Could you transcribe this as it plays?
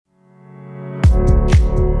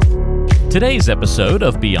Today's episode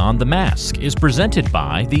of Beyond the Mask is presented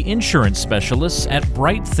by the insurance specialists at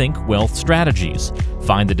Bright Think Wealth Strategies.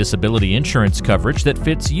 Find the disability insurance coverage that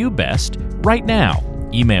fits you best right now.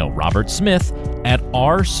 Email Robert Smith at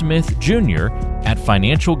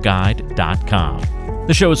rsmithjr@financialguide.com.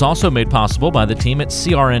 The show is also made possible by the team at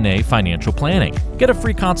CRNA Financial Planning. Get a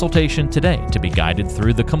free consultation today to be guided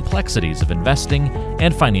through the complexities of investing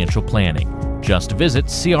and financial planning. Just visit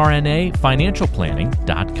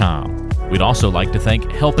crnafinancialplanning.com. We'd also like to thank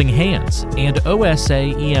Helping Hands and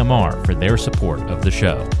OSA EMR for their support of the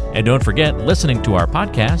show. And don't forget, listening to our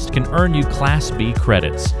podcast can earn you Class B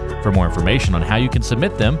credits. For more information on how you can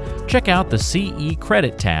submit them, check out the CE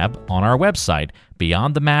Credit tab on our website,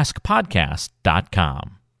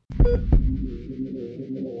 beyondthemaskpodcast.com.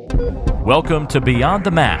 Welcome to Beyond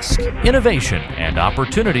the Mask, Innovation and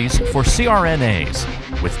Opportunities for CRNAs,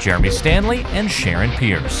 with Jeremy Stanley and Sharon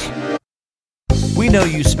Pierce. We know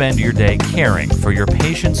you spend your day caring for your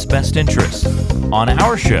patient's best interests. On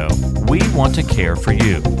our show, we want to care for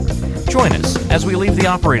you. Join us as we leave the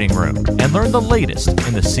operating room and learn the latest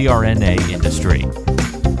in the CRNA industry.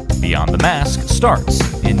 Beyond the Mask starts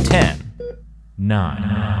in 10,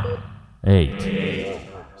 9, 8,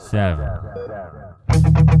 7.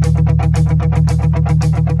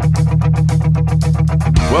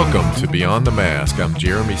 Welcome to Beyond the Mask. I'm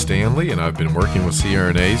Jeremy Stanley, and I've been working with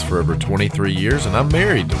CRNAs for over 23 years, and I'm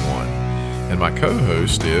married to one. And my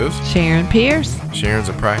co-host is Sharon Pierce. Sharon's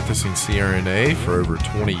a practicing CRNA for over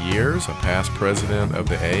 20 years, a past president of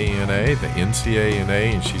the AANA, the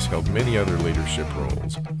NCANA, and she's held many other leadership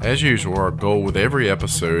roles. As usual, our goal with every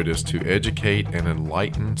episode is to educate and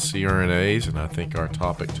enlighten CRNAs, and I think our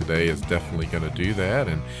topic today is definitely going to do that.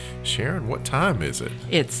 And Sharon, what time is it?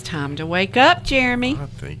 It's time to wake up, Jeremy. I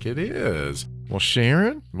think it is. Well,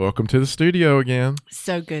 Sharon, welcome to the studio again.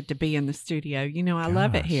 So good to be in the studio. You know, I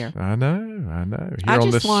love it here. I know. I Here on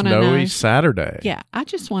just this wanna snowy know- Saturday. Yeah, I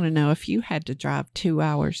just want to know if you had to drive 2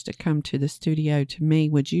 hours to come to the studio to me,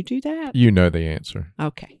 would you do that? You know the answer.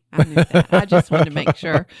 Okay, I knew that. I just wanted to make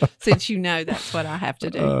sure, since you know that's what I have to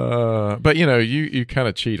do. But, you know, you kind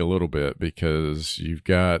of cheat a little bit because you've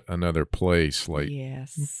got another place like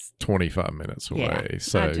Yes. 25 minutes away. Yeah,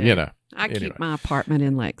 So, I do. you know. I anyway. keep my apartment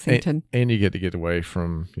in Lexington. And you get away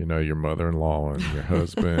from, you know, your mother-in-law and your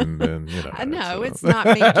husband and, you know. I know, so- it's not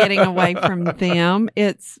me getting away from them.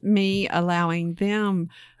 It's me allowing them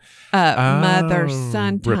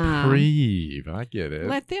mother-son time. Reprieve. I get it.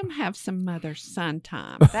 Let them have some mother-son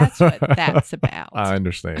time. That's what that's about. I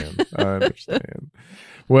understand.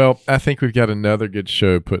 Well, I think we've got another good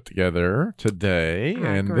show put together today,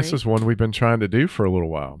 I and agree. this is one we've been trying to do for a little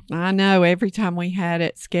while. I know. Every time we had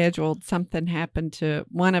it scheduled, something happened to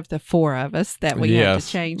one of the four of us that we had to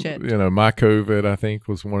change it. You know, my COVID, I think,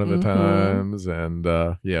 was one of the Mhm. times, and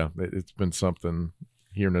it's been something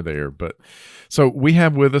here and there. But so we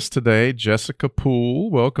have with us today Jessica Poole.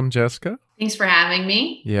 Welcome, Jessica. Thanks for having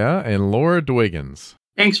me. Yeah, and Laura Dwiggins.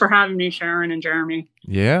 Thanks for having me, Sharon and Jeremy.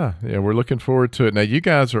 Yeah, we're looking forward to it. Now, you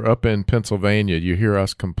guys are up in Pennsylvania. You hear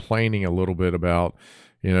us complaining a little bit about,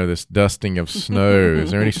 you know, this dusting of snow.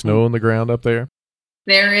 Is there any snow on the ground up there?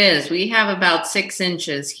 There is. We have about 6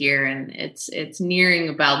 inches here, and it's nearing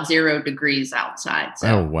about 0 degrees outside. So.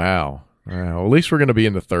 Oh, wow. Well, at least we're going to be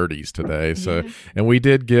in the 30s today. So, Yeah. and we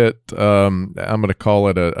did get, I'm going to call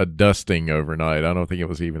it a dusting overnight. I don't think it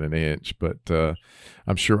was even an inch, but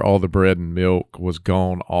I'm sure all the bread and milk was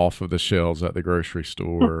gone off of the shelves at the grocery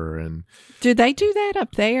store. And Do they do that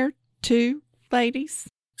up there too, ladies?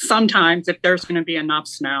 Sometimes if there's going to be enough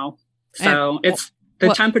snow. So the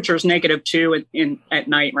well- temperature's -2 at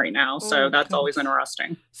night right now. So Oh, that's goodness. always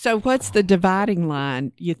interesting. So what's the dividing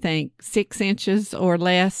line? You think 6 inches or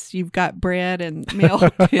less, you've got bread and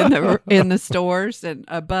milk in the stores, and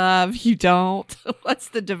above you don't? What's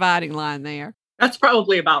the dividing line there? That's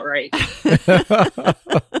probably about right.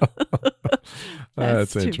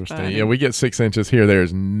 That's too interesting. funny. Yeah, we get 6 inches here.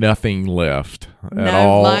 There's nothing left at No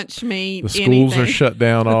all. lunch meat. The schools are anything. shut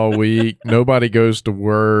down all week. Nobody goes to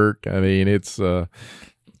work. I mean, it's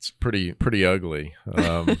pretty ugly.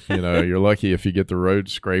 You know, you're lucky if you get the road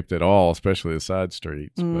scraped at all, especially the side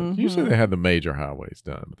streets. But usually they have the major highways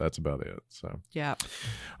done, but that's about it. So, Yeah.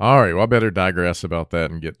 all right. Well, I better digress about that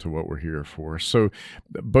and get to what we're here for. So,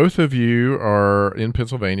 both of you are in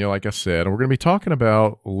Pennsylvania, like I said, and we're going to be talking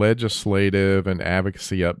about legislative and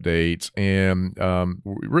advocacy updates. And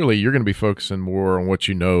really, you're going to be focusing more on what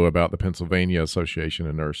you know about the Pennsylvania Association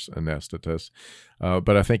of Nurse Anesthetists.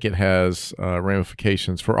 But I think it has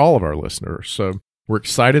ramifications for all of our listeners. So we're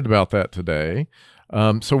excited about that today.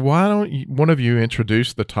 So why don't one of you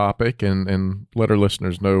introduce the topic and let our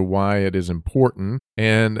listeners know why it is important?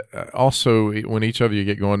 And also, when each of you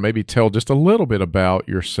get going, maybe tell just a little bit about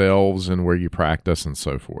yourselves and where you practice and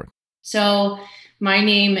so forth. So my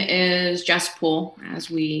name is Jess Poole. As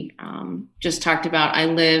we just talked about, I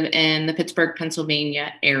live in the Pittsburgh,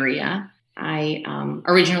 Pennsylvania area. I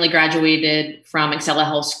originally graduated from Excella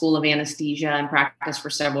Health School of Anesthesia and practiced for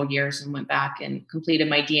several years and went back and completed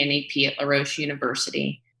my DNAP at La Roche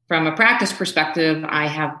University. From a practice perspective, I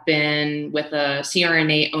have been with a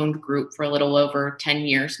CRNA-owned group for a little over 10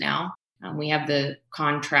 years now. We have the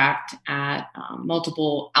contract at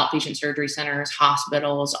multiple outpatient surgery centers,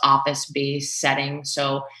 hospitals, office-based settings.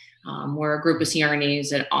 So we're a group of CRNAs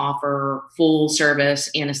that offer full service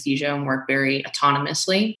anesthesia and work very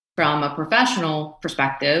autonomously. From a professional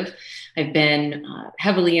perspective, I've been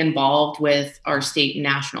heavily involved with our state and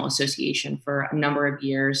national association for a number of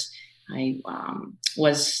years. I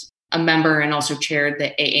was a member and also chaired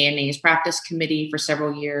the AANA's practice committee for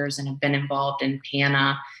several years and have been involved in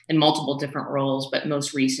PANA in multiple different roles, but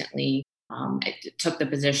most recently I took the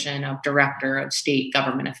position of Director of State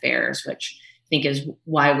Government Affairs, which I think is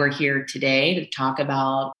why we're here today to talk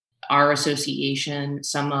about our association,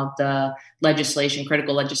 some of the legislation,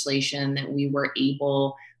 critical legislation that we were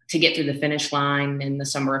able to get through the finish line in the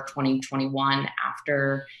summer of 2021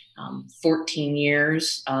 after 14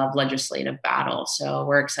 years of legislative battle. So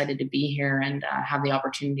we're excited to be here and have the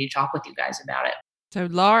opportunity to talk with you guys about it. So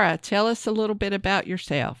Laura, tell us a little bit about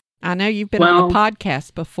yourself. I know you've been on the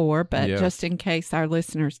podcast before, but just in case our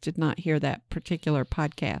listeners did not hear that particular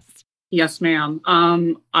podcast. Yes, ma'am.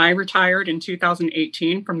 I retired in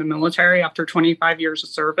 2018 from the military after 25 years of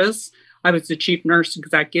service. I was the chief nurse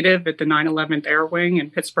executive at the 911th Air Wing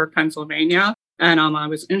in Pittsburgh, Pennsylvania. And I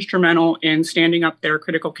was instrumental in standing up their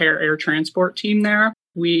critical care air transport team there.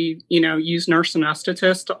 We, use nurse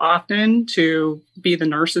anesthetists often to be the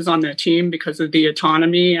nurses on the team because of the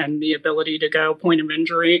autonomy and the ability to go point of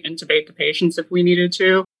injury, intubate the patients if we needed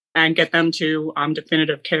to, and get them to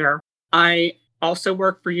definitive care. I also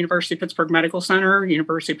work for University of Pittsburgh Medical Center,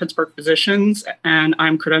 University of Pittsburgh Physicians, and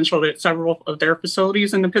I'm credentialed at several of their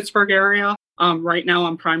facilities in the Pittsburgh area. Right now,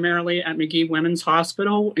 I'm primarily at Magee Women's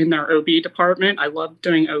Hospital in their OB department. I love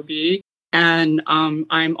doing OB. And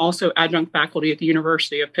I'm also adjunct faculty at the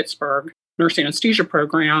University of Pittsburgh Nurse Anesthesia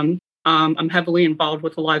Program. I'm heavily involved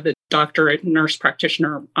with a lot of the doctorate nurse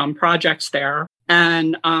practitioner projects there.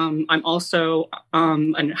 And I'm also a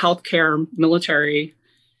healthcare military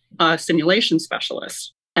simulation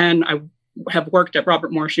specialist. And I have worked at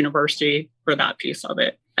Robert Morris University for that piece of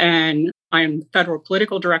it. And I'm federal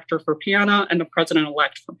political director for PANA and the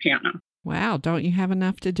president-elect for PANA. Wow. Don't you have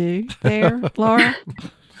enough to do there, Laura?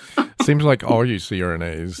 Seems like all you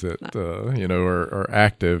CRNAs that, are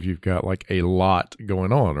active, you've got like a lot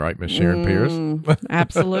going on, right, Ms. Sharon Pierce?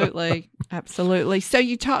 Absolutely. Absolutely. So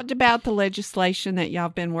you talked about the legislation that y'all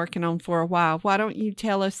have been working on for a while. Why don't you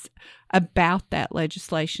tell us about that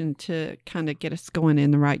legislation to kind of get us going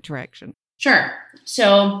in the right direction? Sure.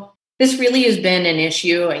 So this really has been an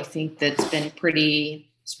issue, I think, that's been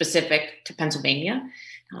pretty specific to Pennsylvania.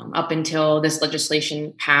 Up until this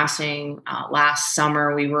legislation passing last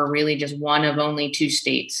summer, we were really just one of only 2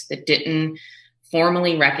 states that didn't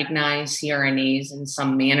formally recognize CRNAs in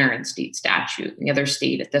some manner in state statute. The other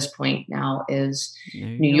state at this point now is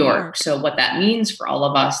New York. So what that means for all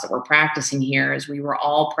of us that were practicing here is we were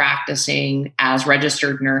all practicing as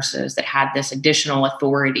registered nurses that had this additional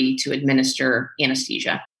authority to administer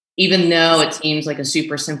anesthesia. Even though it seems like a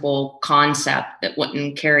super simple concept that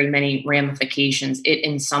wouldn't carry many ramifications, it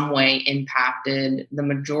in some way impacted the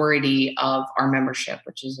majority of our membership,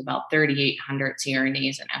 which is about 3,800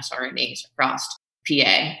 CRNAs and SRNAs across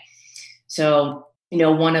PA. So,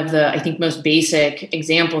 one of the, I think, most basic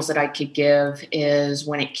examples that I could give is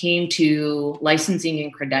when it came to licensing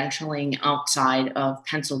and credentialing outside of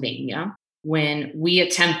Pennsylvania. When we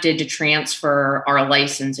attempted to transfer our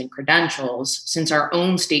license and credentials, since our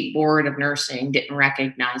own state board of nursing didn't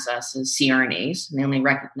recognize us as CRNAs, and they only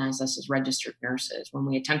recognized us as registered nurses, when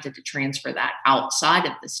we attempted to transfer that outside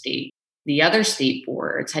of the state, the other state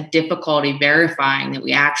boards had difficulty verifying that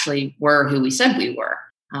we actually were who we said we were.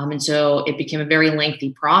 And so it became a very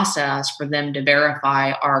lengthy process for them to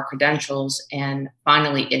verify our credentials and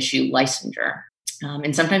finally issue licensure.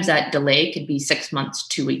 And sometimes that delay could be 6 months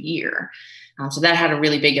to a year. So that had a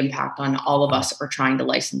really big impact on all of us that were trying to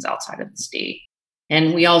license outside of the state.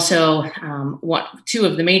 And we also, 2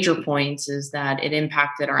 of the major points is that it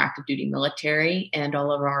impacted our active duty military and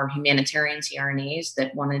all of our humanitarian CRNAs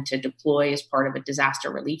that wanted to deploy as part of a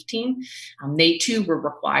disaster relief team. They too were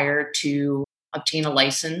required to obtain a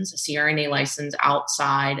license, a CRNA license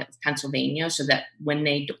outside of Pennsylvania, so that when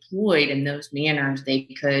they deployed in those manners, they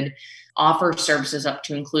could offer services up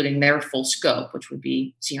to including their full scope, which would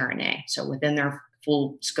be CRNA. So within their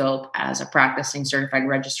full scope as a practicing certified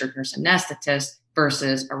registered nurse anesthetist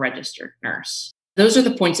versus a registered nurse. Those are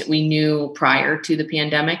the points that we knew prior to the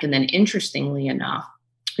pandemic. And then interestingly enough,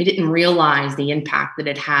 we didn't realize the impact that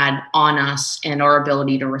it had on us and our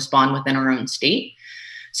ability to respond within our own state.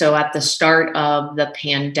 So at the start of the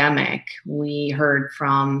pandemic, we heard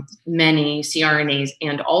from many CRNAs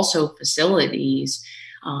and also facilities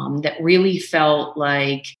that really felt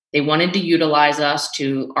like they wanted to utilize us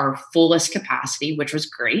to our fullest capacity, which was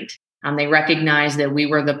great. They recognized that we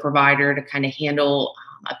were the provider to kind of handle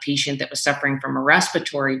a patient that was suffering from a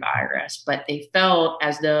respiratory virus, but they felt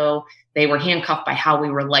as though they were handcuffed by how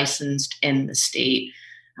we were licensed in the state.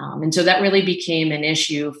 And so that really became an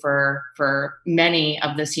issue for many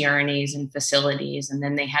of the CRNAs and facilities. And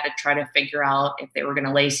then they had to try to figure out if they were going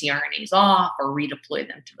to lay CRNAs off or redeploy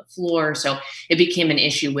them to the floor. So it became an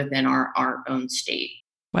issue within our own state.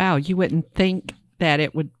 Wow, you wouldn't think that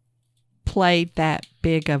it would play that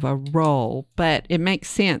big of a role, but it makes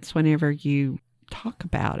sense whenever you talk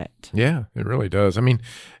about it. Yeah, it really does. I mean,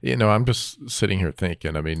 I'm just sitting here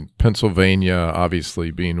thinking, Pennsylvania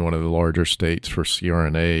obviously being one of the larger states for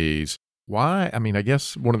CRNAs. Why? I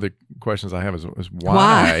guess one of the questions I have is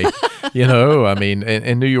why?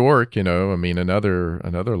 And New York,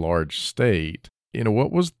 another large state.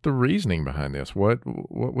 What was the reasoning behind this? What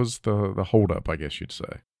was the holdup, I guess you'd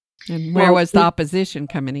say? And where was the opposition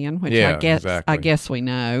coming in? Which exactly. I guess we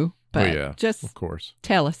know, but just of course,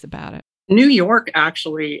 tell us about it. New York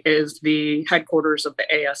actually is the headquarters of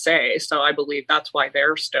the ASA, so I believe that's why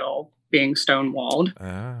they're still being stonewalled.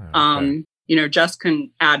 Okay. Jess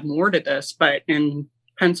can add more to this, but in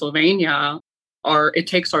Pennsylvania, it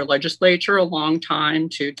takes our legislature a long time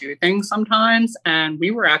to do things sometimes, and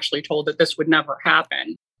we were actually told that this would never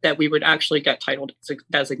happen, that we would actually get title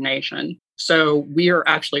designation. So we are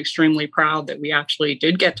actually extremely proud that we actually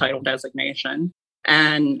did get title designation,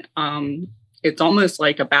 and it's almost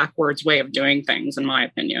like a backwards way of doing things, in my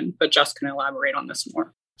opinion, but Jess can elaborate on this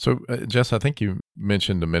more. So, Jess, I think you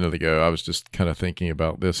mentioned a minute ago, I was just kind of thinking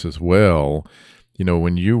about this as well.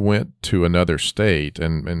 When you went to another state,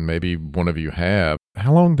 and maybe one of you have,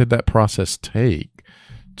 how long did that process take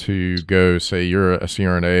to go, say you're a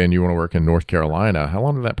CRNA and you want to work in North Carolina? How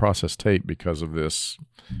long did that process take because of this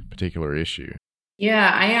particular issue?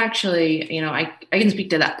 Yeah, I actually, I can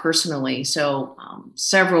speak to that personally. So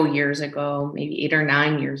several years ago, maybe 8 or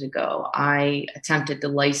 9 years ago, I attempted to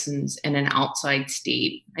license in an outside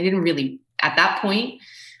state. I didn't really, at that point,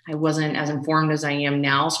 I wasn't as informed as I am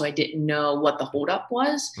now, so I didn't know what the holdup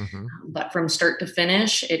was. Mm-hmm. But from start to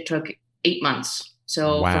finish, it took 8 months.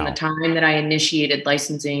 So From the time that I initiated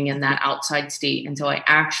licensing in that outside state until I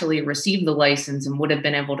actually received the license and would have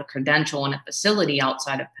been able to credential in a facility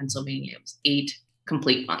outside of Pennsylvania, it was 8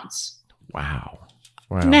 complete months. Wow.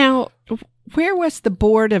 Now, where was the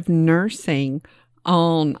Board of Nursing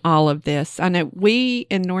on all of this? I know we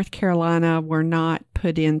in North Carolina were not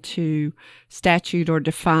put into statute or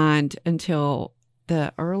defined until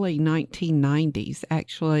the early 1990s.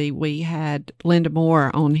 Actually, we had Linda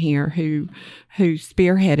Moore on here who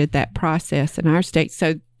spearheaded that process in our state.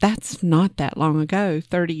 So that's not that long ago,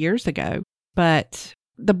 30 years ago. But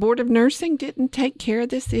the Board of Nursing didn't take care of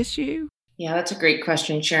this issue? Yeah, that's a great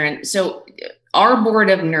question, Sharon. So our Board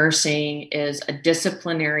of Nursing is a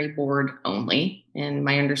disciplinary board only. And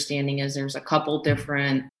my understanding is there's a couple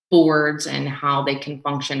different boards and how they can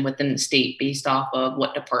function within the state based off of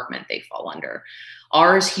what department they fall under.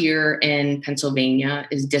 Ours here in Pennsylvania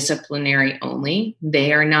is disciplinary only.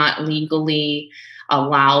 They are not legally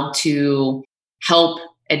allowed to help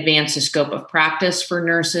advance the scope of practice for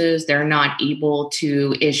nurses. They're not able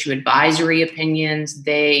to issue advisory opinions.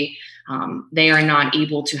 They are not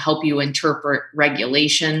able to help you interpret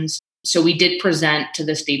regulations. So we did present to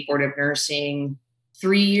the State Board of Nursing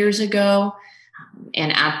 3 years ago.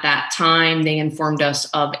 And at that time, they informed us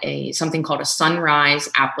of something called a Sunrise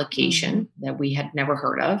application that we had never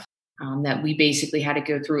heard of, that we basically had to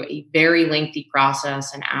go through a very lengthy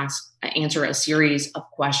process and answer a series of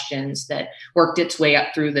questions that worked its way up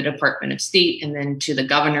through the Department of State and then to the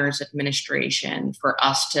governor's administration for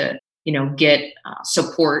us to get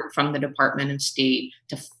support from the Department of State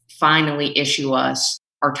to finally issue us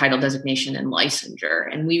our title designation and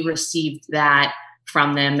licensure. And we received that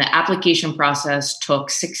from them. The application process took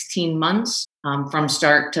 16 months from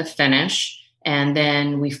start to finish. And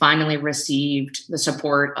then we finally received the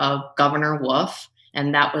support of Governor Wolf.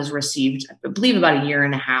 And that was received, I believe, about 1.5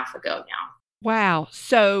 years ago now. Wow.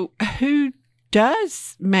 So who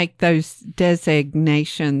does make those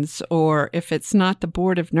designations, or if it's not the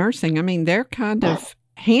Board of Nursing, I mean, they're kind of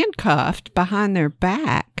handcuffed behind their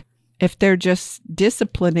back if they're just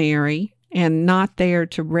disciplinary and not there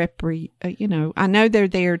to I know they're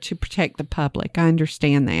there to protect the public. I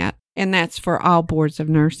understand that. And that's for all boards of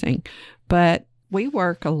nursing. But we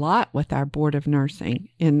work a lot with our Board of Nursing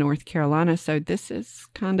in North Carolina. So this is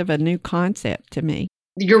kind of a new concept to me.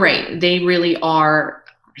 You're right. They really are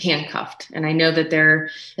handcuffed. And I know that there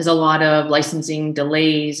is a lot of licensing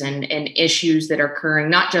delays and issues that are occurring,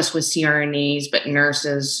 not just with CRNAs, but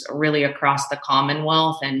nurses really across the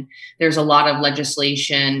Commonwealth. And there's a lot of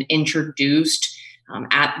legislation introduced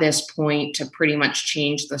at this point to pretty much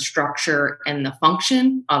change the structure and the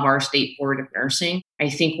function of our State Board of Nursing. I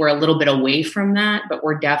think we're a little bit away from that, but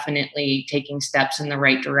we're definitely taking steps in the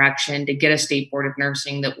right direction to get a State Board of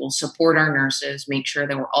Nursing that will support our nurses, make sure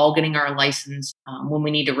that we're all getting our license when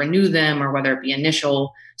we need to renew them, or whether it be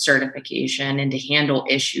initial certification, and to handle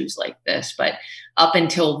issues like this. But up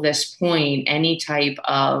until this point, any type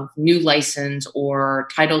of new license or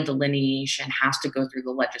title delineation has to go through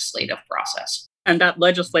the legislative process. And that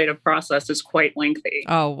legislative process is quite lengthy.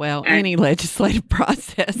 Oh, well, any legislative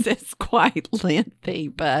process is quite lengthy,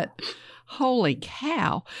 but holy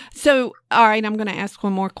cow. So, all right, I'm going to ask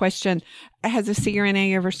one more question. Has a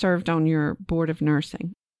CRNA ever served on your Board of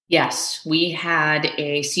Nursing? Yes, we had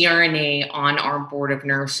a CRNA on our Board of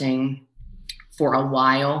Nursing for a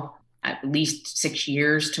while, at least 6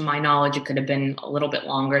 years to my knowledge. It could have been a little bit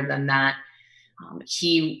longer than that.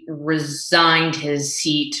 He resigned his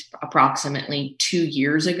seat approximately 2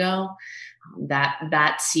 years ago.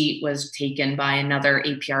 That seat was taken by another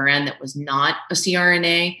APRN that was not a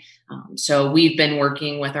CRNA. So we've been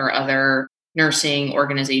working with our other nursing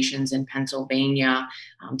organizations in Pennsylvania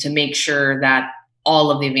to make sure that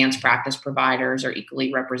all of the advanced practice providers are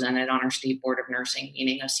equally represented on our State Board of Nursing,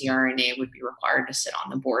 meaning a CRNA would be required to sit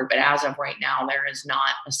on the board. But as of right now, there is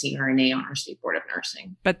not a CRNA on our State Board of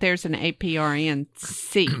Nursing. But there's an APRN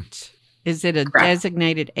seat. Is it a Correct.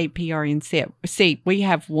 Designated APRN seat? We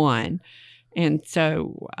have one. And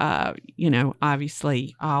so,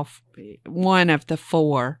 obviously, one of the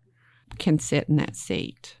four can sit in that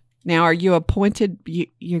seat. Now, are you appointed?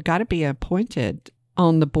 You got to be appointed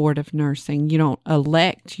on the Board of Nursing. You don't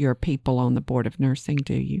elect your people on the Board of Nursing,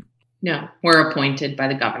 do you? No, we're appointed by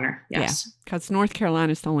the governor. Yes. Yeah, because North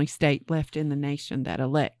Carolina is the only state left in the nation that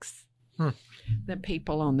elects the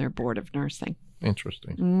people on their Board of Nursing.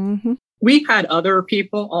 Interesting. Mm-hmm. We've had other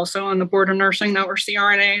people also on the Board of Nursing that were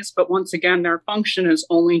CRNAs, but once again, their function is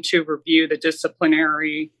only to review the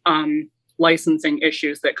disciplinary licensing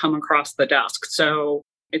issues that come across the desk. So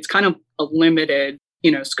it's kind of a limited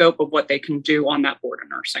scope of what they can do on that Board of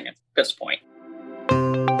Nursing at this point.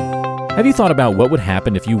 Have you thought about what would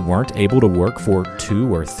happen if you weren't able to work for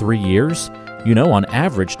 2 or 3 years? On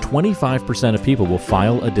average, 25% of people will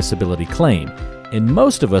file a disability claim, and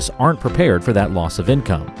most of us aren't prepared for that loss of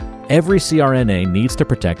income. Every CRNA needs to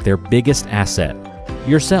protect their biggest asset,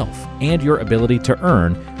 yourself, and your ability to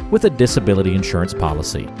earn with a disability insurance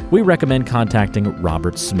policy. We recommend contacting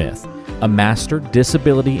Robert Smith, a master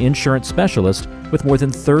disability insurance specialist with more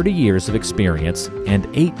than 30 years of experience and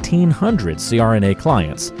 1,800 CRNA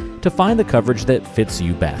clients, to find the coverage that fits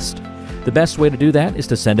you best. The best way to do that is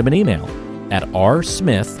to send him an email at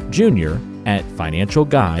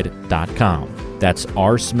rsmithjr@financialguide.com. That's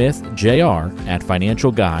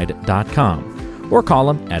rsmithjr@financialguide.com. Or call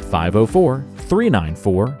him at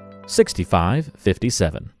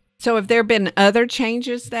 504-394-6557. So have there been other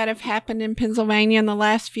changes that have happened in Pennsylvania in the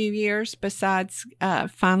last few years besides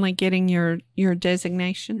finally getting your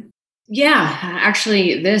designation? Yeah,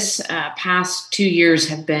 actually, this past 2 years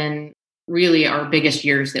have been really our biggest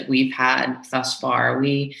years that we've had thus far.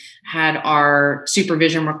 We had our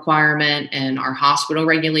supervision requirement and our hospital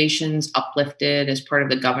regulations uplifted as part of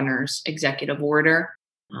the governor's executive order.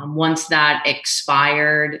 Once that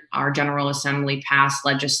expired, our General Assembly passed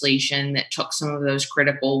legislation that took some of those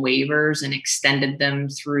critical waivers and extended them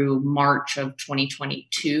through March of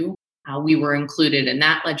 2022. We were included in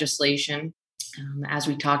that legislation. As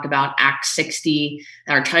we talked about Act 60,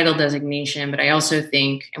 our title designation, but I also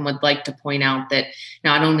think and would like to point out that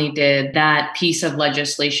not only did that piece of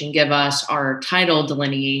legislation give us our title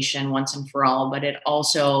delineation once and for all, but it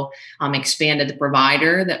also expanded the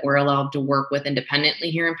provider that we're allowed to work with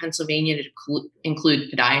independently here in Pennsylvania to include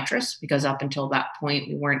podiatrists, because up until that point,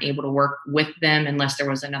 we weren't able to work with them unless there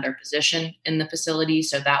was another position in the facility.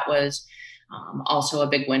 So that was also a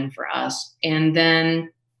big win for us. And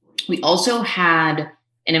then we also had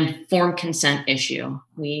an informed consent issue.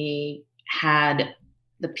 We had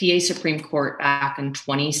the PA Supreme Court back in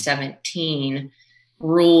 2017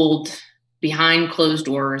 ruled behind closed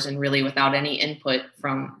doors and really without any input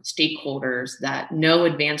from stakeholders that no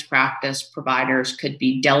advanced practice providers could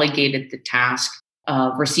be delegated the task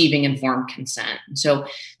of receiving informed consent. And so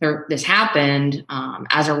this happened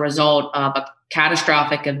as a result of a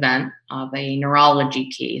catastrophic event of a neurology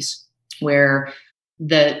case where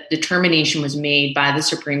the determination was made by the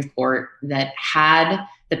Supreme Court that had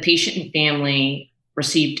the patient and family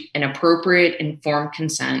received an appropriate informed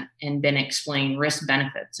consent and been explained risk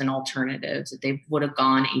benefits and alternatives, that they would have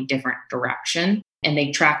gone a different direction. And they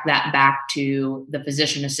tracked that back to the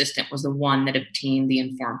physician assistant was the one that obtained the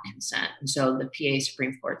informed consent. And so the PA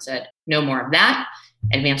Supreme Court said, no more of that.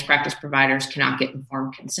 Advanced practice providers cannot get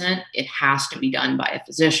informed consent. It has to be done by a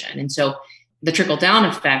physician. And so the trickle-down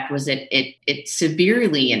effect was that it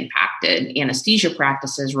severely impacted anesthesia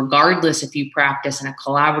practices, regardless if you practice in a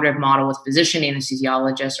collaborative model with physician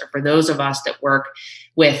anesthesiologists or for those of us that work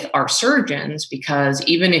with our surgeons, because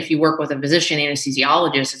even if you work with a physician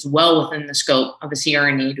anesthesiologist, it's well within the scope of a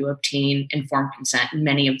CRNA to obtain informed consent, and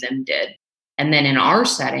many of them did. And then in our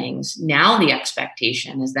settings, now the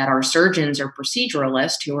expectation is that our surgeons or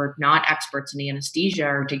proceduralists who are not experts in anesthesia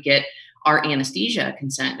are to get our anesthesia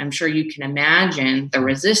consent. I'm sure you can imagine the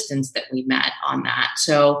resistance that we met on that.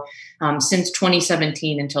 So since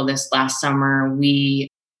 2017 until this last summer, we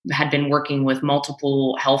had been working with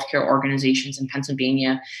multiple healthcare organizations in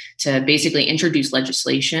Pennsylvania to basically introduce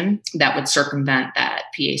legislation that would circumvent that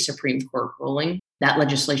PA Supreme Court ruling. That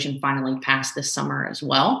legislation finally passed this summer as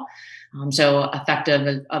well. So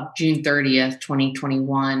effective of June 30th,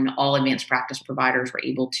 2021, all advanced practice providers were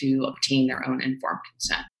able to obtain their own informed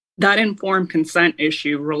consent. That informed consent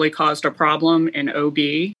issue really caused a problem in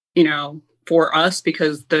OB, for us,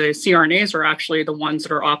 because the CRNAs are actually the ones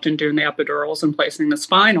that are often doing the epidurals and placing the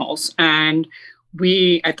spinals. And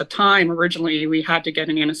we, at the time, originally, we had to get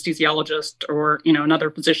an anesthesiologist or,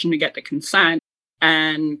 another physician to get the consent.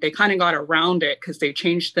 And they kind of got around it because they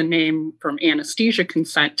changed the name from anesthesia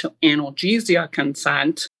consent to analgesia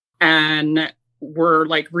consent. And we're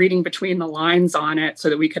like reading between the lines on it so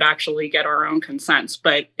that we could actually get our own consents.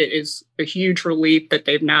 But it is a huge relief that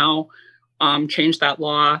they've now changed that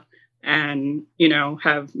law and,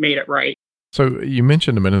 have made it right. So you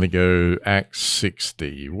mentioned a minute ago, Act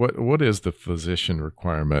 60. What is the physician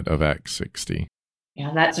requirement of Act 60?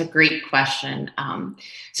 Yeah, that's a great question. And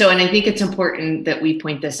I think it's important that we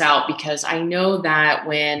point this out because I know that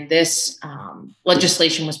when this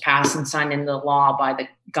legislation was passed and signed into law by the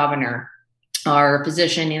governor, our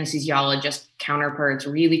physician anesthesiologist counterparts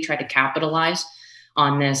really tried to capitalize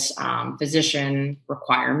on this physician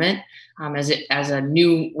requirement as a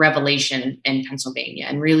new revelation in Pennsylvania.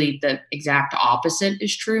 And really the exact opposite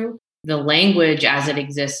is true. The language as it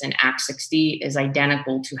exists in Act 60 is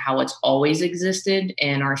identical to how it's always existed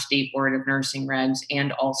in our State Board of Nursing regs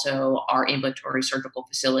and also our ambulatory surgical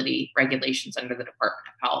facility regulations under the Department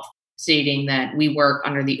of Health, stating that we work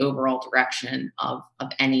under the overall direction of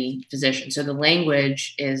any physician. So the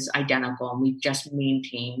language is identical and we just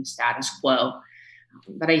maintain status quo.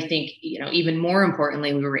 But I think, even more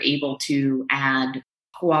importantly, we were able to add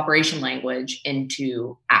cooperation language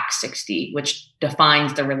into Act 60, which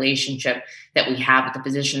defines the relationship that we have with the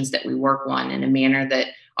physicians that we work on in a manner that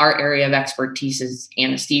our area of expertise is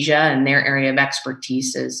anesthesia and their area of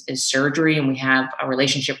expertise is surgery. And we have a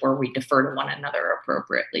relationship where we defer to one another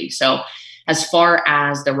appropriately. So as far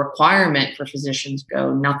as the requirement for physicians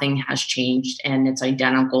go, nothing has changed and it's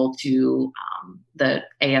identical to the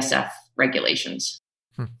ASF regulations.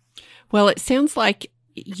 Well, it sounds like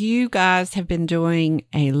you guys have been doing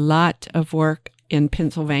a lot of work in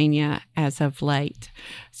Pennsylvania as of late.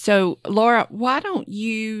 So, Laura, why don't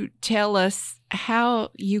you tell us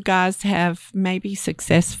how you guys have maybe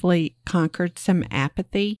successfully conquered some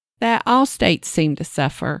apathy that all states seem to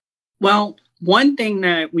suffer? Well, one thing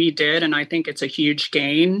that we did, and I think it's a huge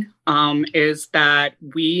gain, is that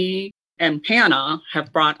we and PANA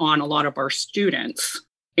have brought on a lot of our students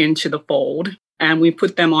into the fold. And we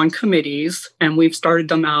put them on committees and we've started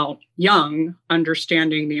them out young,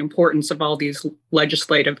 understanding the importance of all these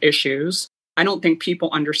legislative issues. I don't think people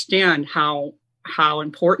understand how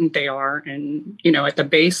important they are and, at the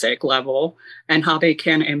basic level and how they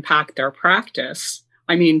can impact their practice.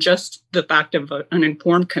 I mean, just the fact of an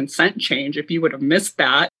informed consent change, if you would have missed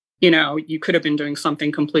that, you could have been doing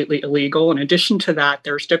something completely illegal. In addition to that,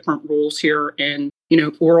 there's different rules here in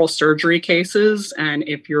oral surgery cases, and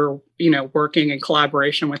if you're, working in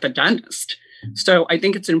collaboration with a dentist. So I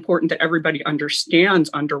think it's important that everybody understands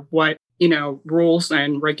under what, rules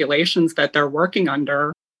and regulations that they're working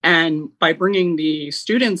under And by bringing the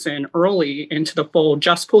students in early into the fold,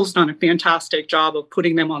 Jess Poole's done a fantastic job of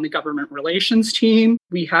putting them on the government relations team.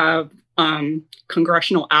 We have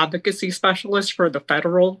congressional advocacy specialists for the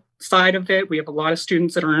federal side of it. We have a lot of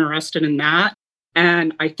students that are interested in that.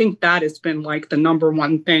 And I think that has been like the number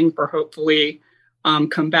one thing for hopefully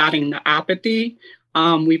combating the apathy.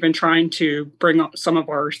 We've been trying to bring up some of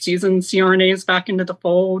our seasoned CRNAs back into the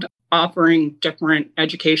fold, offering different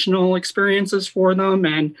educational experiences for them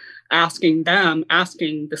and asking the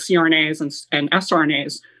CRNAs and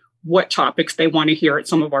SRNAs what topics they want to hear at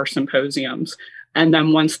some of our symposiums. And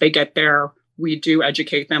then once they get there, we do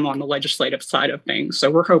educate them on the legislative side of things.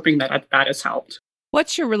 So we're hoping that that has helped.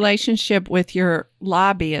 What's your relationship with your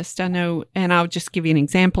lobbyist? I know, and I'll just give you an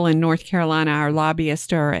example. In North Carolina, our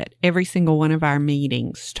lobbyists are at every single one of our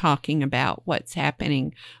meetings talking about what's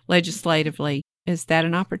happening legislatively. Is that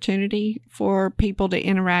an opportunity for people to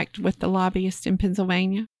interact with the lobbyist in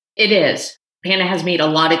Pennsylvania? It is. PANA has made a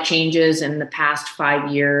lot of changes in the past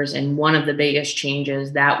 5 years, and one of the biggest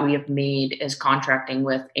changes that we have made is contracting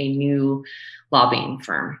with a new lobbying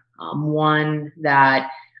firm, one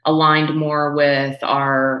that aligned more with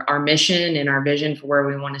our mission and our vision for where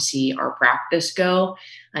we want to see our practice go.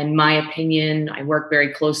 In my opinion, I work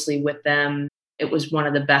very closely with them. It was one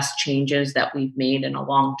of the best changes that we've made in a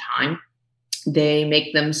long time. They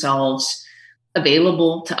make themselves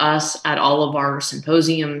available to us at all of our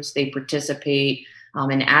symposiums. They participate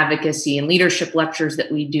in advocacy and leadership lectures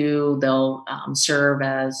that we do. They'll serve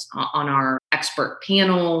as on our expert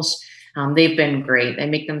panels. They've been great. They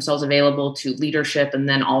make themselves available to leadership and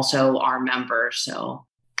then also our members. So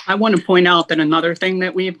I want to point out that another thing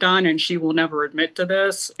that we've done, and she will never admit to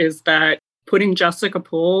this, is that putting Jessica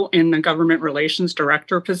Poole in the government relations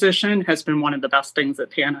director position has been one of the best things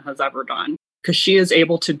that PANA has ever done, because she is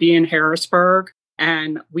able to be in Harrisburg.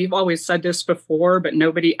 And we've always said this before, but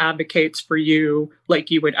nobody advocates for you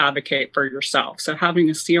like you would advocate for yourself. So having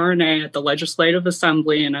a CRNA at the Legislative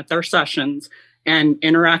Assembly and at their sessions and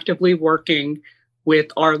interactively working with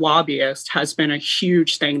our lobbyist has been a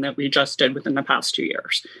huge thing that we just did within the past 2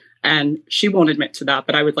 years. And she won't admit to that,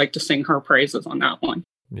 but I would like to sing her praises on that one.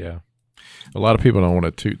 Yeah. A lot of people don't want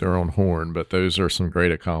to toot their own horn, but those are some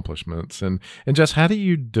great accomplishments. And Jess, how do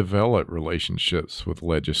you develop relationships with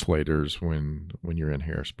legislators when you're in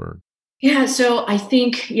Harrisburg? Yeah, so I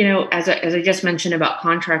think, as I just mentioned about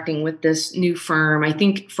contracting with this new firm, I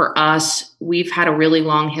think for us, we've had a really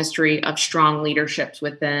long history of strong leaderships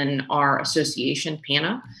within our association,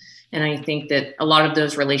 PANA. And I think that a lot of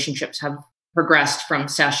those relationships have progressed from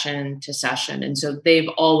session to session. And so they've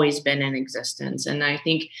always been in existence. And I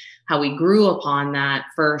think how we grew upon that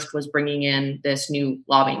first was bringing in this new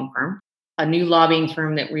lobbying firm. A new lobbying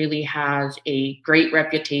firm that really has a great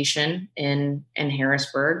reputation in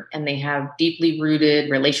Harrisburg, and they have deeply rooted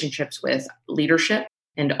relationships with leadership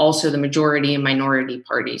and also the majority and minority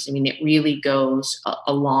parties. I mean, it really goes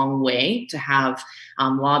a long way to have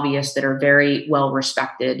lobbyists that are very well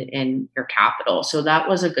respected in your capital. So that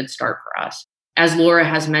was a good start for us. As Laura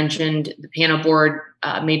has mentioned, the PANA board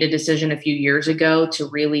made a decision a few years ago to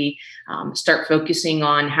really start focusing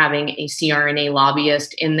on having a CRNA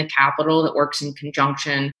lobbyist in the Capitol that works in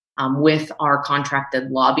conjunction with our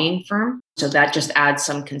contracted lobbying firm. So that just adds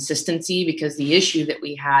some consistency, because the issue that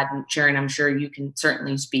we had, and Sharon, I'm sure you can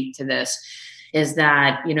certainly speak to this, is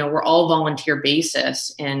that, we're all volunteer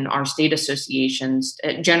basis in our state associations,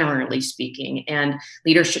 generally speaking, and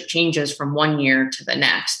leadership changes from one year to the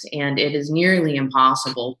next. And it is nearly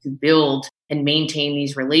impossible to build and maintain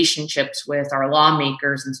these relationships with our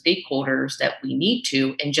lawmakers and stakeholders that we need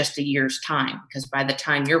to in just a year's time. Because by the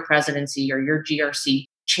time your presidency or your GRC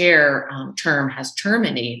chair term has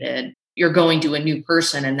terminated, you're going to a new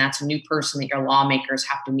person, and that's a new person that your lawmakers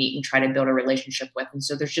have to meet and try to build a relationship with. And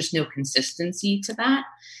so there's just no consistency to that.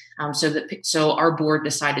 So our board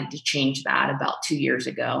decided to change that about 2 years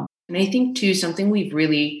ago. And I think too, something we've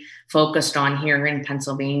really focused on here in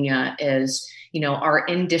Pennsylvania is, our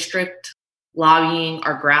in-district lobbying,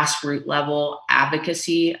 our grassroots level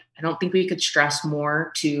advocacy. I don't think we could stress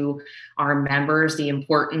more to our members the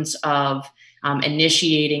importance of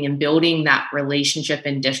initiating and building that relationship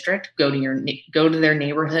in district. Go to their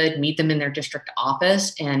neighborhood, meet them in their district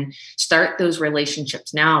office, and start those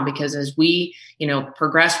relationships now. Because as we,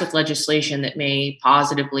 progress with legislation that may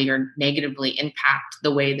positively or negatively impact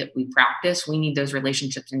the way that we practice, we need those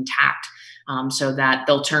relationships intact, so that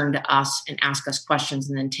they'll turn to us and ask us questions,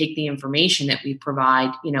 and then take the information that we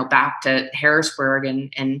provide, back to Harrisburg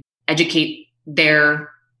and educate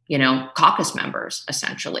their caucus members,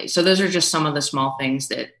 essentially. So those are just some of the small things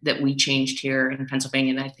that we changed here in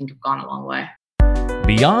Pennsylvania that I think have gone a long way.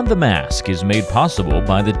 Beyond the Mask is made possible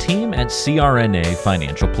by the team at CRNA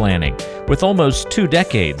Financial Planning. With almost 2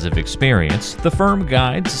 decades of experience, the firm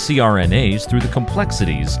guides CRNAs through the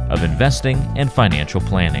complexities of investing and financial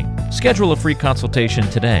planning. Schedule a free consultation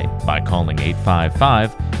today by calling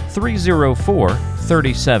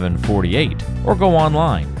 855-304-3748 or go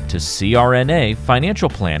online to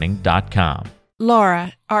crnafinancialplanning.com.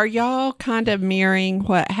 Laura, are y'all kind of mirroring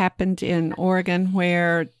what happened in Oregon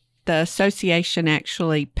where the association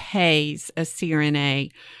actually pays a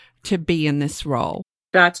CRNA to be in this role?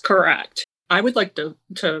 That's correct. I would like to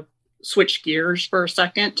switch gears for a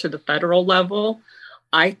second to the federal level.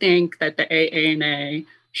 I think that the AANA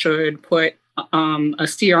should put a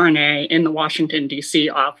CRNA in the Washington, D.C.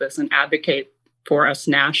 office and advocate for us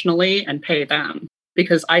nationally and pay them.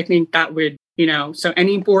 Because I think that would, so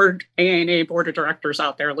any AANA board of directors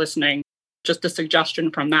out there listening, just a suggestion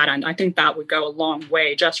from that end. I think that would go a long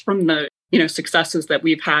way just from the, successes that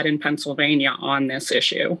we've had in Pennsylvania on this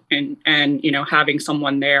issue and having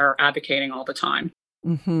someone there advocating all the time.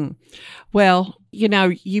 Mm-hmm. Well,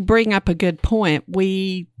 you bring up a good point.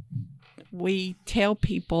 We tell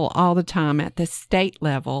people all the time at the state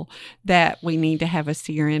level that we need to have a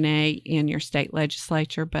CRNA in your state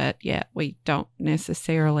legislature, but yet we don't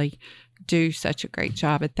necessarily do such a great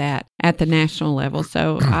job at that at the national level.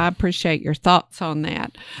 So I appreciate your thoughts on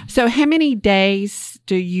that. So how many days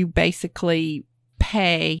do you basically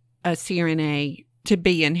pay a CRNA to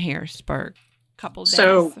be in Harrisburg? A couple days?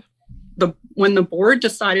 So when the board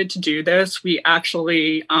decided to do this, we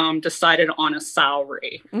actually decided on a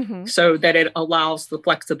salary so that it allows the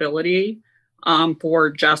flexibility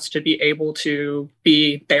for Jess to be able to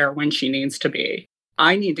be there when she needs to be.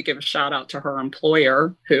 I need to give a shout out to her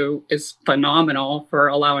employer, who is phenomenal for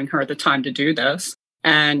allowing her the time to do this.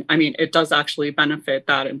 And I mean, it does actually benefit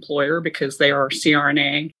that employer because they are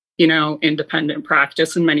CRNA, independent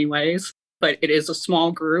practice in many ways, but it is a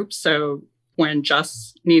small group. So when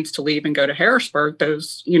Jess needs to leave and go to Harrisburg,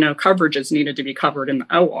 those, coverages needed to be covered in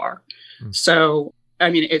the OR. So, I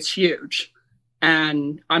mean, it's huge.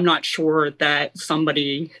 And I'm not sure that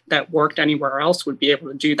somebody that worked anywhere else would be able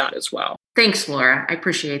to do that as well. Thanks, Laura. I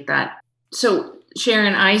appreciate that. So,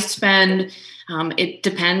 Sharon, I spend, it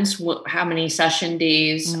depends how many session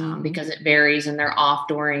days, because it varies and they're off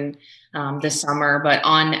during the summer. But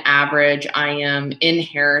on average, I am in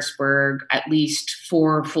Harrisburg at least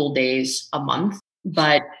 4 full days a month.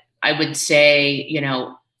 But I would say,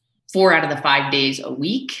 4 out of the 5 days a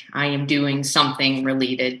week, I am doing something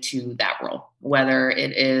related to that role, whether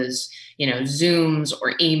it is, Zooms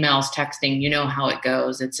or emails, texting, how it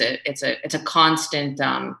goes. It's a constant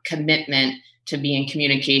commitment to be in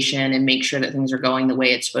communication and make sure that things are going the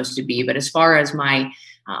way it's supposed to be. But as far as my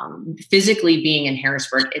physically being in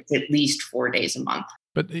Harrisburg, it's at least 4 days a month.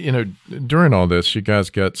 But, during all this, you guys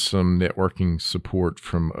got some networking support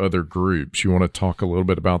from other groups. You want to talk a little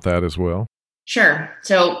bit about that as well? Sure.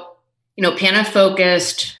 So, PANA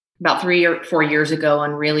focused about 3 or 4 years ago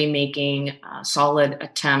on really making a solid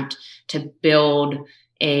attempt to build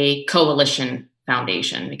a coalition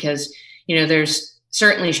foundation because, there's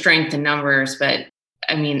certainly strength in numbers, but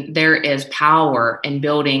I mean, there is power in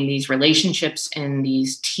building these relationships and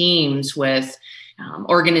these teams with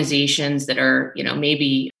organizations that are,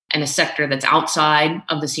 maybe in a sector that's outside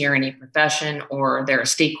of the CRNA profession, or they're a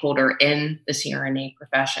stakeholder in the CRNA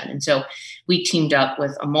profession. And so we teamed up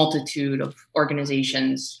with a multitude of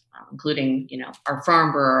organizations, including, our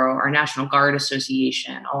Farm Bureau, our National Guard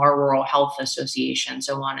Association, our Rural Health Association,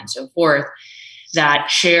 so on and so forth,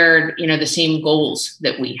 that shared, the same goals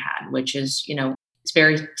that we had, which is, it's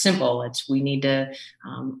very simple. We need to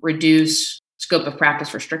reduce scope of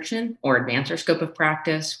practice restriction or advance our scope of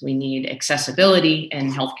practice. We need accessibility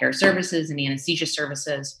in healthcare services and anesthesia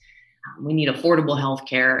services. We need affordable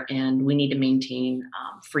healthcare, and we need to maintain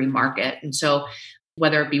free market. And so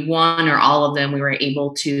whether it be one or all of them, we were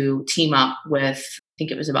able to team up with, I think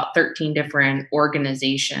it was about 13 different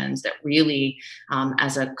organizations that really,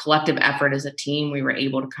 as a collective effort, as a team, we were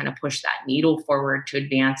able to kind of push that needle forward to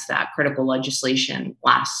advance that critical legislation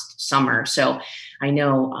last summer. So I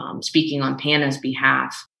know, speaking on PANA's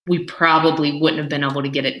behalf, we probably wouldn't have been able to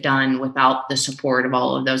get it done without the support of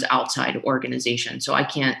all of those outside organizations. So I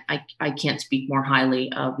can't speak more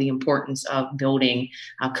highly of the importance of building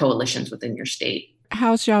coalitions within your state.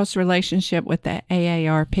 How's y'all's relationship with the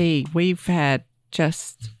AARP? We've had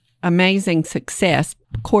just amazing success.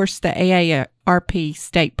 Of course, the AARP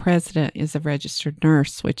state president is a registered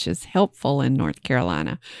nurse, which is helpful in North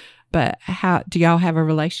Carolina. But how do y'all have a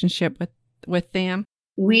relationship with them?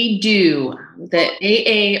 We do. The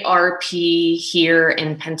AARP here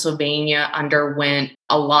in Pennsylvania underwent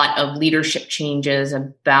a lot of leadership changes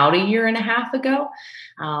about a year and a half ago.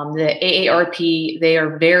 The AARP, they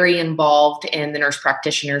are very involved in the nurse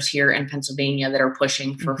practitioners here in Pennsylvania that are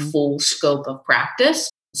pushing for full scope of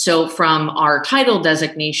practice. So from our title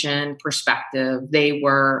designation perspective, they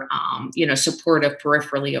were, supportive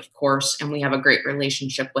peripherally, of course, and we have a great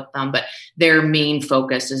relationship with them. But their main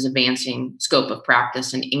focus is advancing scope of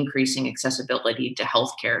practice and increasing accessibility to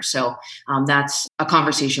healthcare. So that's a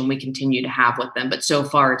conversation we continue to have with them. But so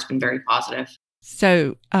far, it's been very positive.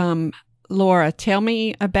 So, Laura, tell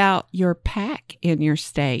me about your PAC in your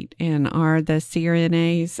state. And are the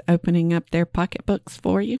CRNAs opening up their pocketbooks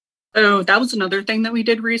for you? So that was another thing that we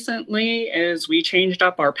did recently is we changed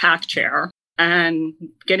up our PAC chair and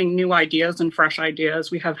getting new ideas and fresh ideas.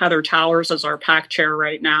 We have Heather Towers as our PAC chair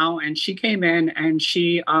right now, and she came in and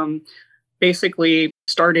she basically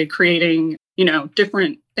started creating,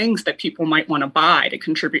 different things that people might want to buy to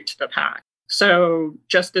contribute to the PAC. So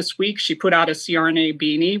just this week, she put out a CRNA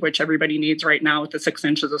beanie, which everybody needs right now with the 6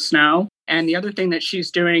 inches of snow. And the other thing that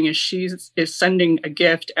she's doing is she's sending a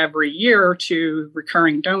gift every year to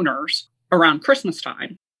recurring donors around Christmas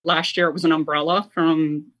time. Last year, it was an umbrella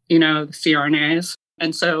from, the CRNAs.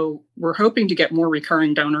 And so we're hoping to get more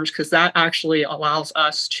recurring donors because that actually allows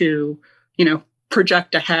us to,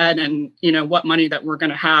 project ahead and, what money that we're going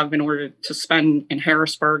to have in order to spend in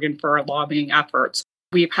Harrisburg and for our lobbying efforts.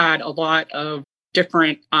 We've had a lot of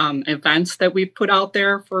different events that we've put out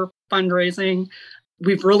there for fundraising.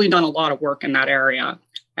 We've really done a lot of work in that area.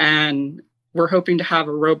 And we're hoping to have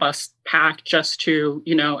a robust PAC just to,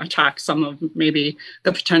 attack some of maybe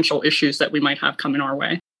the potential issues that we might have coming our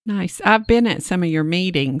way. Nice. I've been at some of your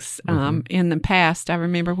meetings in the past. I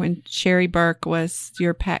remember when Sherry Burke was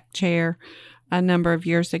your PAC chair a number of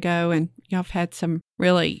years ago, and y'all have had some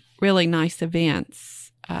really, really nice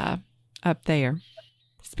events up there.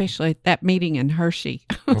 Especially that meeting in Hershey.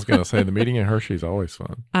 I was going to say, the meeting in Hershey is always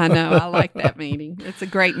fun. I know. I like that meeting. It's a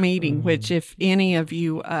great meeting, which if any of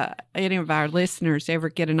you, any of our listeners ever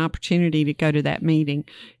get an opportunity to go to that meeting,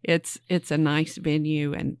 it's a nice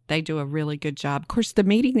venue and they do a really good job. Of course, the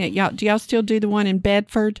meeting that do y'all still do the one in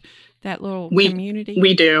Bedford, that little community?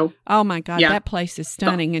 We do. Oh my God, that place is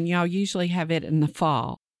stunning. And y'all usually have it in the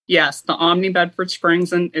fall. Yes, the Omni Bedford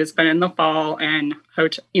Springs has been in the fall, and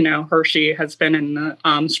Hershey has been in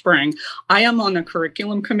the spring. I am on the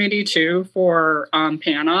curriculum committee too for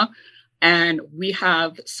PANA, and we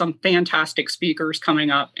have some fantastic speakers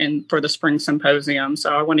coming up for the spring symposium.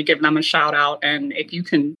 So I want to give them a shout out, and if you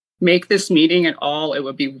can make this meeting at all, it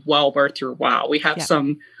would be well worth your while. We have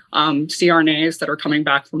some CRNAs that are coming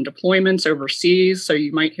back from deployments overseas. So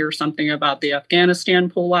you might hear something about the Afghanistan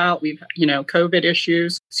pullout. We've, COVID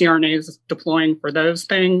issues, CRNAs deploying for those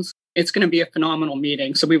things. It's going to be a phenomenal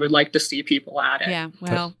meeting. So we would like to see people at it. Yeah,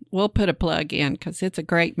 well, we'll put a plug in because it's a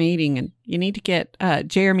great meeting. And you need to get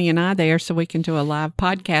Jeremy and I there so we can do a live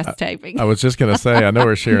podcast taping. I was just going to say, I know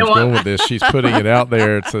where Sharon's going with this. She's putting it out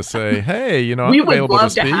there to say, hey, I'm we available would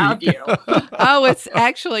love to speak. To have you. Oh, it's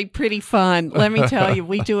actually pretty fun. Let me tell you,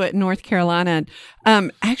 we do it in North Carolina.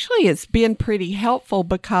 Actually, it's been pretty helpful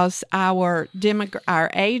because our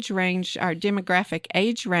age range, our demographic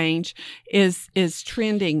age range is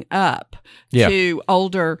trending up to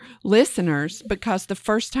older listeners because the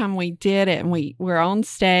first time we did it and we're on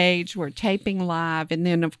stage, we're taping live, and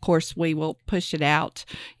then of course we will push it out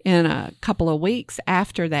in a couple of weeks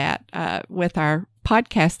after that with our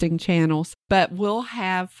podcasting channels. But we'll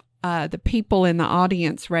have the people in the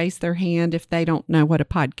audience raise their hand if they don't know what a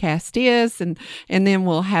podcast is, and then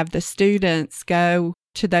we'll have the students go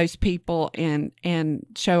to those people and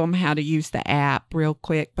show them how to use the app real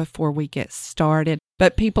quick before we get started.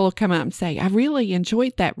 But people will come up and say, I really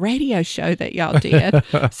enjoyed that radio show that y'all did.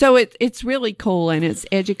 So it's really cool, and it's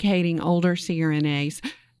educating older CRNAs,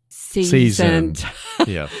 seasoned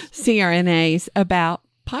CRNAs about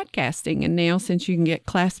podcasting. And now since you can get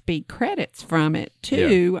Class B credits from it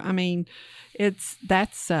too, I mean,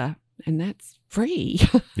 that's free.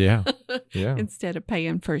 Yeah. Instead of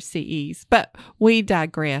paying for CEs. But we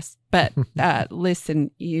digress. But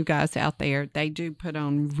listen, you guys out there, they do put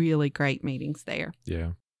on really great meetings there.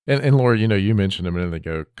 Yeah. And Laura, you mentioned a minute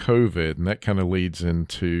ago COVID, and that kind of leads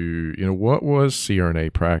into, what was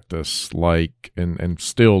CRNA practice like and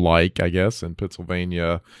still like, I guess, in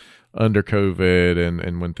Pennsylvania under COVID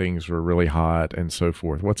and when things were really hot and so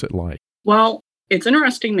forth? What's it like? Well, it's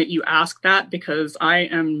interesting that you ask that because I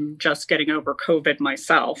am just getting over COVID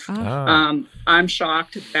myself. Oh. I'm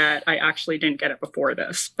shocked that I actually didn't get it before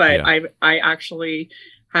this, but I actually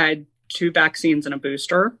had 2 vaccines and a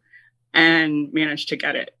booster. and managed to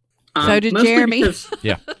get it. So did Jeremy.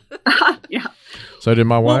 Yeah. Yeah. So did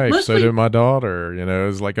my Well, wife. mostly- So did my daughter. You know, it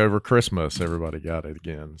was like over Christmas, everybody got it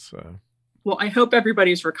again. So Well, I hope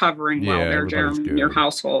everybody's recovering well Yeah, there, everybody's Jeremy, in your good.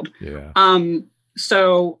 household. yeah.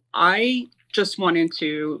 So I just wanted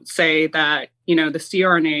to say that, the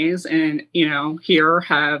CRNAs and, here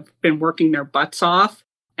have been working their butts off.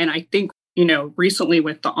 And I think, recently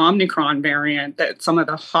with the Omicron variant, that some of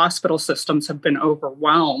the hospital systems have been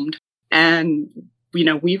overwhelmed. And,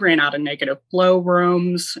 we ran out of negative flow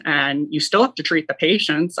rooms, and you still have to treat the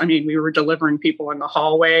patients. I mean, we were delivering people in the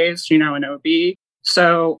hallways, in OB.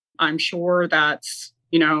 So I'm sure that's,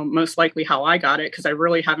 most likely how I got it, because I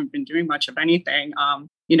really haven't been doing much of anything.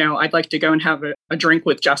 I'd like to go and have a drink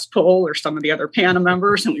with Jess Pohl or some of the other PANA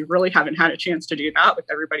members, and we really haven't had a chance to do that with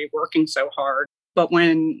everybody working so hard. But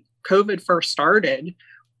when COVID first started,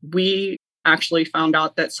 we actually found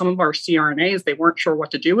out that some of our CRNAs, they weren't sure what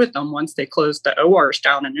to do with them once they closed the ORs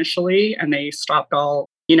down initially, and they stopped all,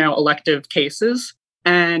 elective cases,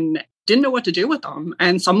 and didn't know what to do with them.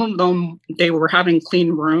 And some of them, they were having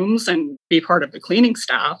clean rooms and be part of the cleaning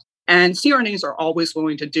staff. And CRNAs are always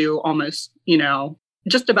willing to do almost,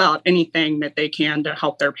 just about anything that they can to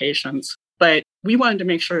help their patients. But we wanted to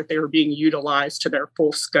make sure that they were being utilized to their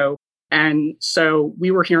full scope. And so we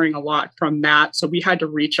were hearing a lot from that. So we had to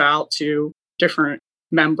reach out to different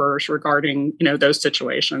members regarding, those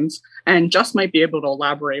situations. And Just might be able to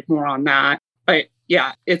elaborate more on that. But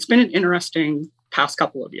yeah, it's been an interesting past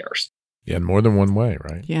couple of years. Yeah, in more than one way,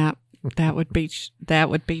 right? Yeah, that would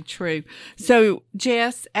be true. So,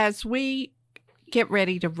 Jess, as we get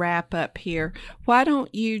ready to wrap up here, why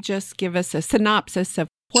don't you just give us a synopsis of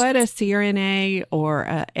what a CRNA or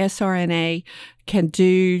a SRNA can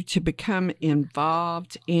do to become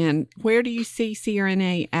involved, and where do you see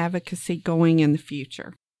CRNA advocacy going in the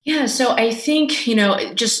future? Yeah, so I think,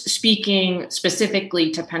 just speaking specifically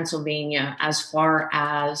to Pennsylvania, as far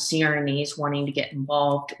as CRNAs wanting to get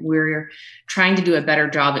involved, we're trying to do a better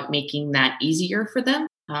job at making that easier for them,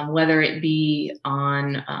 whether it be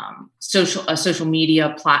on a social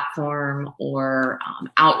media platform or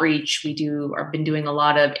outreach. We've been doing a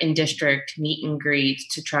lot of in-district meet and greets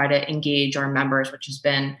to try to engage our members, which has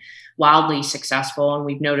been wildly successful. And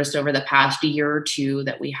we've noticed over the past year or two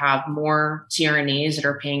that we have more CRNAs that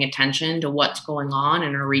are paying attention to what's going on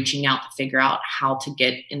and are reaching out to figure out how to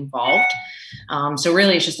get involved. So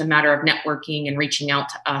really, it's just a matter of networking and reaching out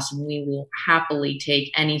to us, and we will happily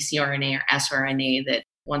take any CRNA or SRNA that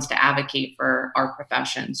wants to advocate for our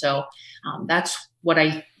profession. So that's what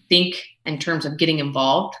I think in terms of getting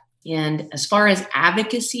involved. And as far as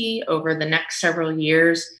advocacy over the next several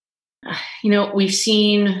years, we've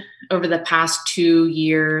seen over the past 2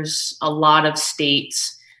 years a lot of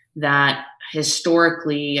states that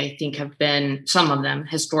historically, I think some of them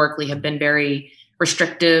historically have been very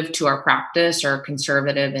restrictive to our practice or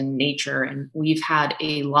conservative in nature. And we've had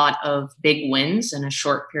a lot of big wins in a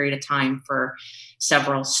short period of time for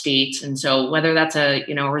several states. And so whether that's a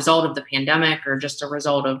result of the pandemic or just a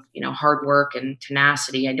result of, hard work and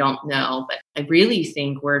tenacity, I don't know. But I really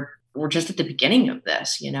think we're just at the beginning of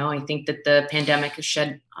this. I think that the pandemic has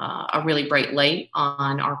shed a really bright light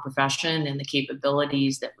on our profession and the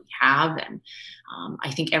capabilities that we have. And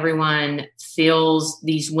I think everyone feels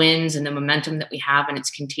these wins and the momentum that we have, and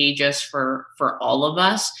it's contagious for all of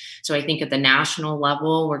us. So I think at the national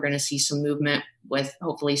level, we're going to see some movement with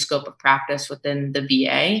hopefully scope of practice within the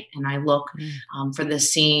VA. And I look for the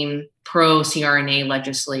same pro-CRNA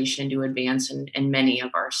legislation to advance in many of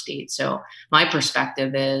our states. So my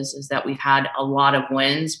perspective is that we've had a lot of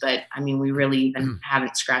wins, but I mean, we really even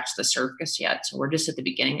haven't scratched the surface yet. So we're just at the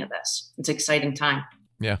beginning of this. It's an exciting time.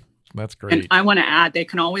 Yeah, that's great. And I want to add, they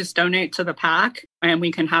can always donate to the PAC, and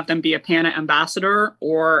we can have them be a PANA ambassador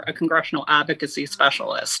or a congressional advocacy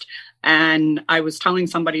specialist. And I was telling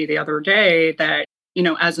somebody the other day that,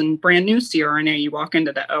 as a brand new CRNA, you walk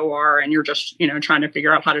into the OR and you're just, trying to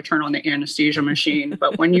figure out how to turn on the anesthesia machine.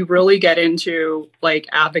 But when you really get into like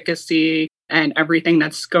advocacy and everything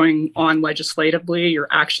that's going on legislatively, you're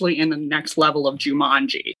actually in the next level of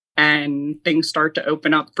Jumanji. And things start to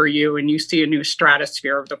open up for you, and you see a new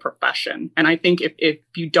stratosphere of the profession. And I think if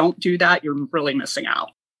you don't do that, you're really missing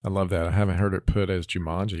out. I love that. I haven't heard it put as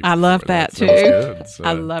Jumanji. I love before. that too. Good, so.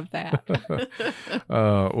 I love that.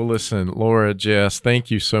 Well, listen, Laura, Jess, thank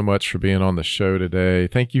you so much for being on the show today.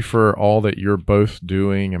 Thank you for all that you're both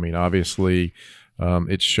doing. I mean, obviously,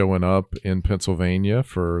 it's showing up in Pennsylvania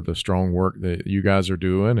for the strong work that you guys are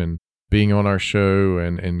doing, and being on our show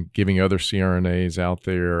and giving other CRNAs out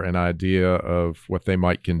there an idea of what they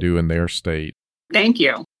can do in their state. Thank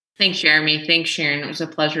you. Thanks, Jeremy. Thanks, Sharon. It was a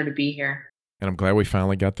pleasure to be here. And I'm glad we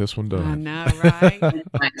finally got this one I done. know, right? We've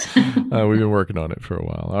been working on it for a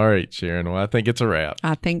while. All right, Sharon. Well, I think it's a wrap.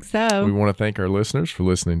 I think so. We want to thank our listeners for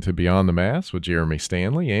listening to Beyond the Mask with Jeremy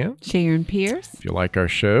Stanley and Sharon Pierce. If you like our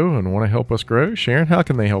show and want to help us grow, Sharon, how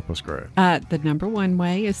can they help us grow? The number one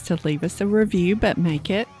way is to leave us a review, but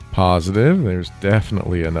make it positive. There's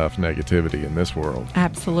definitely enough negativity in this world.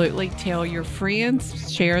 Absolutely. Tell your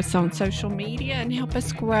friends, share us on social media, and help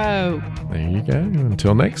us grow. There you go.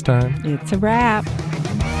 Until next time. It's a wrap.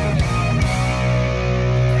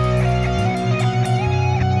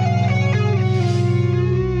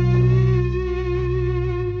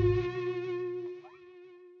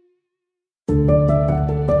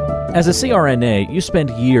 As a CRNA, you spend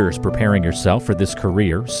years preparing yourself for this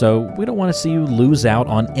career, so we don't want to see you lose out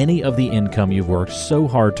on any of the income you've worked so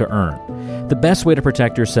hard to earn. The best way to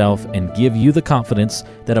protect yourself and give you the confidence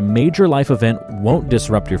that a major life event won't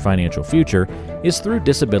disrupt your financial future is through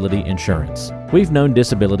disability insurance. We've known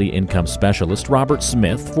disability income specialist Robert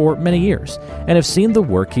Smith for many years and have seen the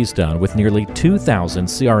work he's done with nearly 2,000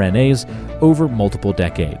 CRNAs over multiple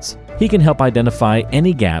decades. He can help identify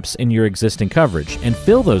any gaps in your existing coverage and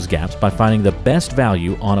fill those gaps by finding the best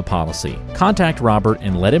value on a policy. Contact Robert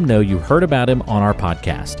and let him know you heard about him on our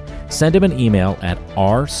podcast. Send him an email at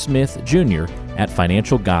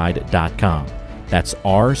rsmithjr@financialguide.com. That's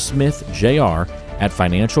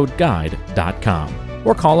rsmithjr@financialguide.com.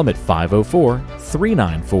 Or call him at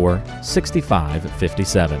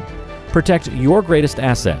 504-394-6557. Protect your greatest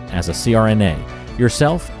asset as a CRNA,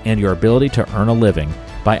 yourself and your ability to earn a living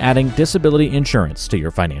by adding disability insurance to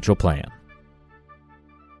your financial plan.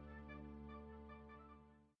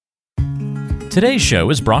 Today's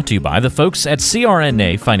show is brought to you by the folks at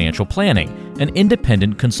CRNA Financial Planning, an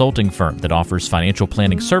independent consulting firm that offers financial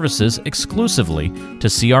planning services exclusively to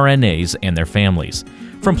CRNAs and their families.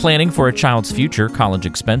 From planning for a child's future college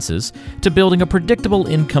expenses to building a predictable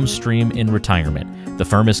income stream in retirement, the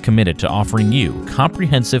firm is committed to offering you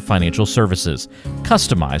comprehensive financial services,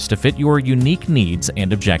 customized to fit your unique needs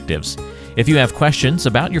and objectives. If you have questions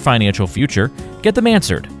about your financial future, get them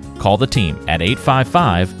answered. Call the team at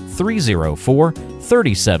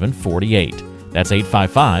 855-304-3748. That's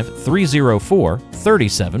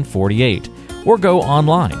 855-304-3748. Or go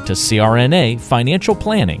online to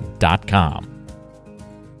crnafinancialplanning.com.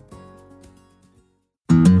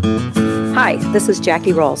 Hi, this is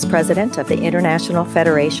Jackie Rolls, President of the International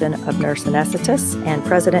Federation of Nurse Anesthetists and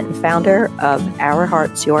President and founder of Our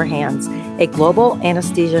Hearts, Your Hands, a global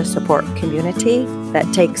anesthesia support community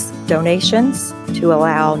that takes donations to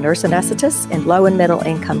allow nurse anesthetists in low and middle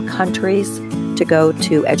income countries to go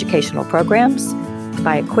to educational programs,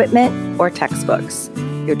 buy equipment, or textbooks.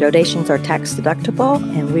 Your donations are tax deductible,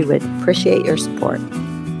 and we would appreciate your support.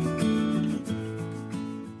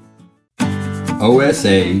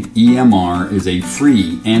 OSA EMR is a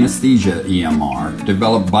free anesthesia EMR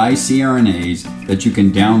developed by CRNAs that you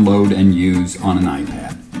can download and use on an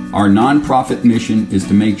iPad. Our nonprofit mission is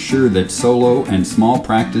to make sure that solo and small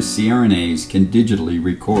practice CRNAs can digitally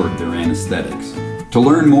record their anesthetics. To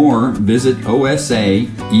learn more, visit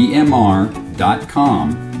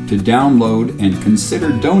osaemr.com to download and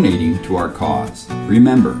consider donating to our cause.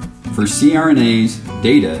 Remember, for CRNAs,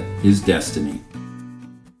 data is destiny.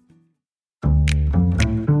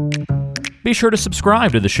 Be sure to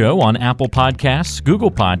subscribe to the show on Apple Podcasts, Google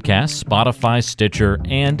Podcasts, Spotify, Stitcher,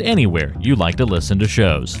 and anywhere you like to listen to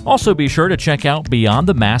shows. Also be sure to check out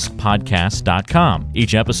BeyondTheMaskPodcast.com.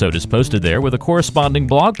 Each episode is posted there with a corresponding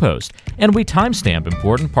blog post, and we timestamp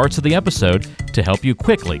important parts of the episode to help you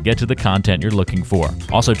quickly get to the content you're looking for.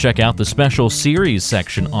 Also check out the special series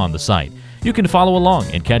section on the site. You can follow along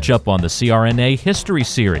and catch up on the CRNA History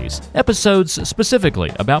Series, episodes specifically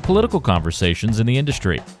about political conversations in the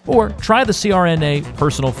industry. Or try the CRNA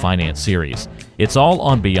Personal Finance Series. It's all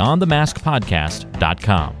on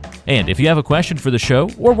BeyondTheMaskPodcast.com. And if you have a question for the show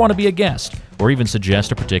or want to be a guest or even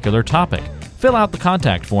suggest a particular topic, fill out the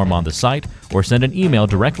contact form on the site or send an email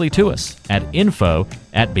directly to us at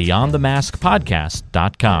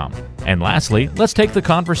info@BeyondTheMaskPodcast.com. And lastly, let's take the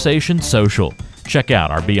conversation social. Check out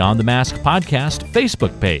our Beyond the Mask podcast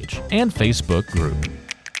Facebook page and Facebook group.